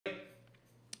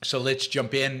So let's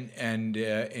jump in and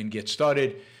get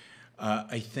started.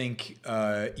 I think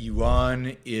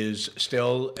Iran is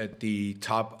still at the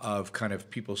top of kind of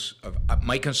people's of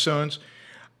my concerns.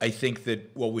 I think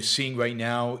that what we're seeing right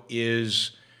now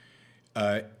is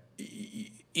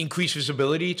increased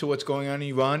visibility to what's going on in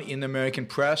Iran in the American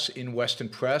press, in Western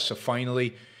press. So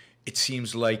finally, it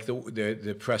seems like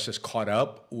the press has caught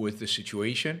up with the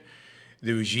situation.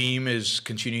 The regime is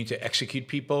continuing to execute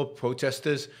people,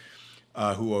 protesters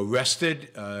who are arrested.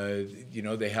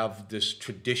 They have this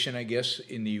tradition, I guess,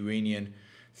 in the Iranian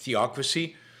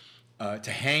theocracy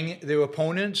to hang their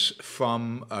opponents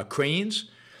from cranes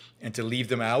and to leave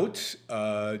them out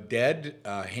dead,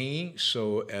 hanging,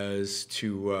 so as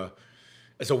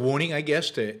a warning, I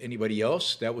guess, to anybody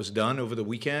else. That was done over the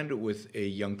weekend with a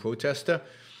young protester.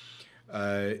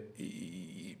 The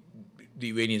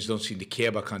Iranians don't seem to care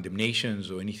about condemnations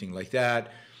or anything like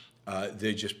that.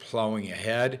 They're just plowing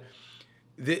ahead.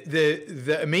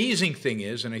 The amazing thing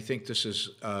is, and I think this is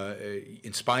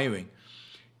inspiring,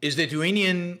 is that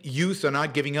Iranian youth are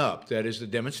not giving up. That is, the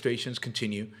demonstrations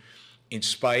continue in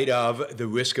spite of the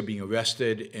risk of being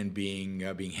arrested and being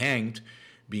hanged,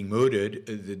 being murdered.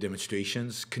 The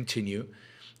demonstrations continue.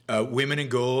 Women and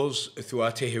girls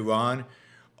throughout Tehran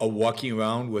are walking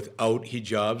around without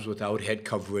hijabs, without head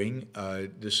covering.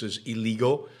 This is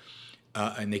illegal,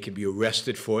 and they can be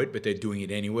arrested for it, but they're doing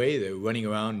it anyway. They're running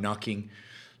around knocking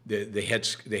the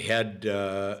head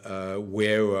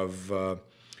wear of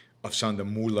some of the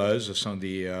mullahs or some of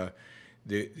the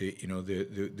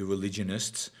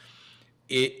religionists.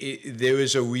 There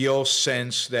is a real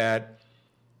sense that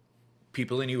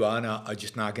people in Iran are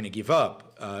just not going to give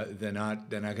up. They're not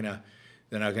going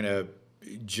to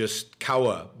just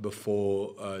cower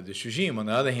before this regime. On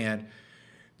the other hand,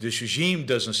 this regime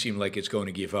doesn't seem like it's going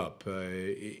to give up.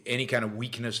 Any kind of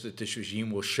weakness that this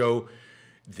regime will show,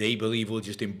 they believe will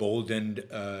just embolden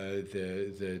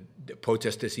the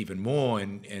protesters even more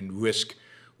and risk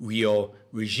real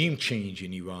regime change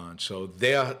in Iran. So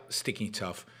they are sticking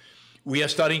tough. We are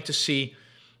starting to see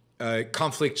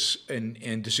conflicts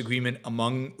and disagreement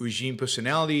among regime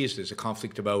personalities. There's a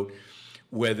conflict about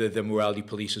whether the morality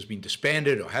police has been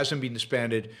disbanded or hasn't been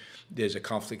disbanded. There's a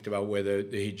conflict about whether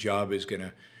the hijab is going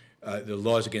to, the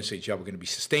laws against the hijab are going to be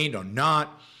sustained or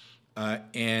not,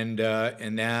 and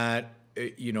that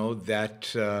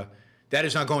that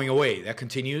is not going away. That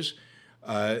continues.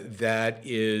 That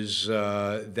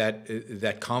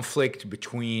conflict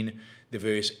between the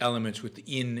various elements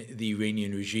within the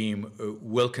Iranian regime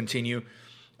will continue,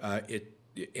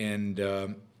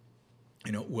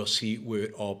 we'll see where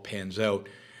it all pans out.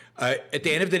 At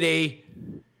the end of the day,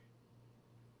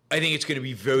 I think it's going to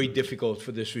be very difficult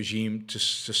for this regime to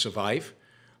survive.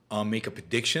 I'll make a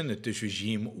prediction that this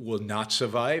regime will not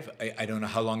survive. I don't know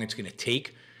how long it's going to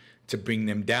take to bring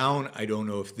them down. I don't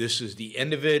know if this is the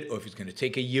end of it or if it's going to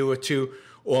take a year or two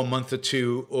or a month or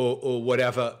two or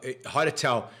whatever. Hard to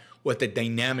tell what the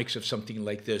dynamics of something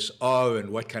like this are and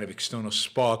what kind of external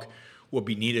spark will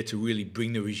be needed to really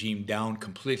bring the regime down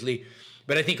completely.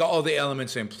 But I think all the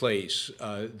elements are in place.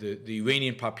 The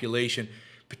Iranian population,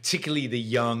 particularly the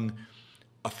young,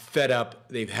 are fed up.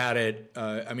 They've had it.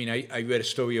 I read a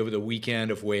story over the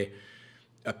weekend of where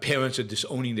parents are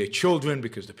disowning their children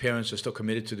because the parents are still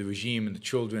committed to the regime, and the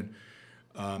children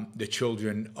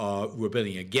are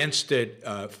rebelling against it.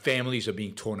 Families are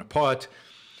being torn apart.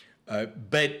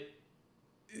 But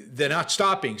they're not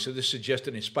stopping. So this suggests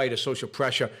that in spite of social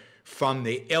pressure from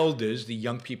the elders, the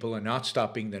young people are not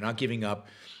stopping. They're not giving up.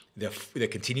 They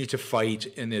continue to fight,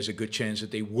 and there's a good chance that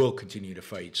they will continue to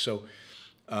fight. So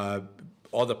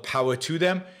all the power to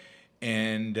them.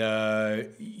 And,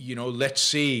 let's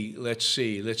see.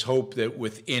 Let's hope that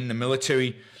within the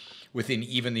military, within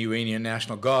even the Iranian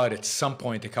National Guard, at some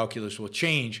point the calculus will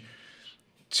change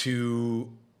to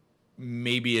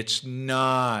maybe it's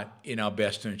not in our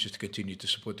best interest to continue to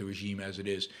support the regime as it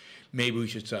is. Maybe we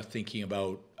should start thinking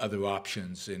about other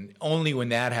options. And only when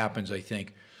that happens, I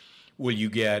think, will you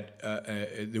get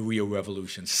the real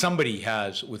revolution. Somebody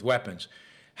with weapons,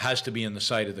 has to be on the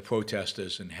side of the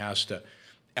protesters and has to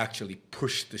actually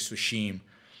push this regime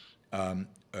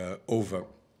over.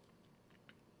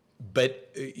 But,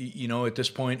 at this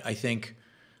point, I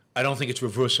don't think it's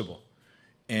reversible.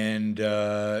 And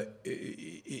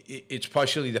it's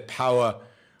partially the power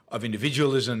of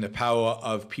individualism, the power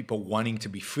of people wanting to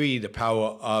be free, the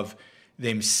power of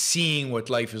them seeing what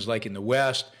life is like in the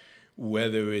West,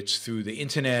 whether it's through the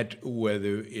internet,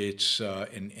 whether it's,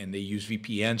 and they use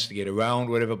VPNs to get around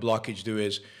whatever blockage there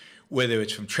is, whether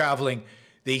it's from traveling.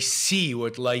 They see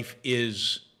what life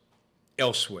is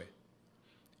elsewhere,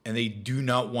 and they do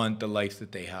not want the life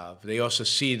that they have. They also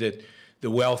see that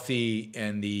the wealthy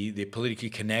and the politically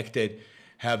connected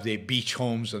have their beach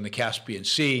homes on the Caspian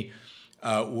Sea,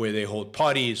 where they hold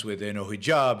parties, where there are no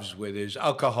hijabs, where there's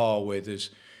alcohol, where there's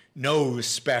no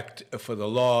respect for the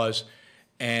laws,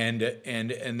 and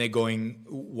they're going,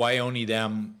 why only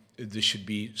them? This should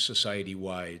be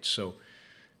society-wide. So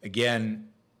again,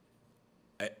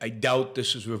 I doubt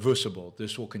this is reversible.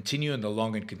 This will continue, and the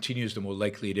longer it continues, the more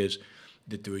likely it is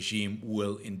that the regime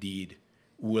will indeed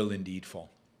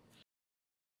fall.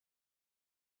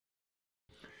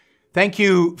 Thank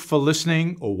you for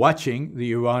listening or watching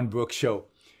the Yaron Brook Show.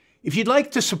 If you'd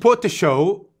like to support the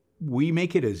show, we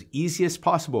make it as easy as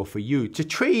possible for you to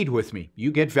trade with me.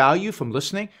 You get value from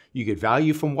listening. You get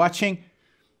value from watching.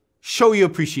 Show your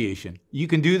appreciation. You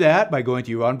can do that by going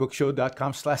to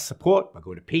yaronbrookshow.com/support, by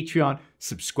going to Patreon,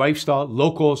 Subscribestar,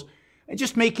 Locals, and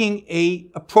just making a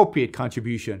appropriate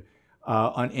contribution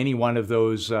on any one of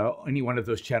those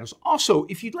channels. Also,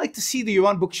 if you'd like to see the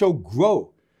Yaron Brook Show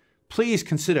grow, please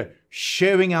consider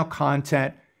sharing our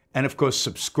content and, of course,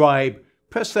 subscribe.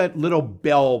 Press that little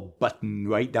bell button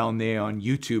right down there on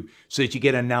YouTube so that you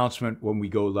get an announcement when we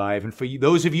go live. And for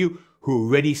those of you who are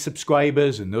already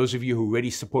subscribers and those of you who are already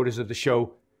supporters of the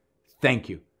show, thank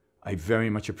you. I very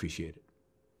much appreciate it.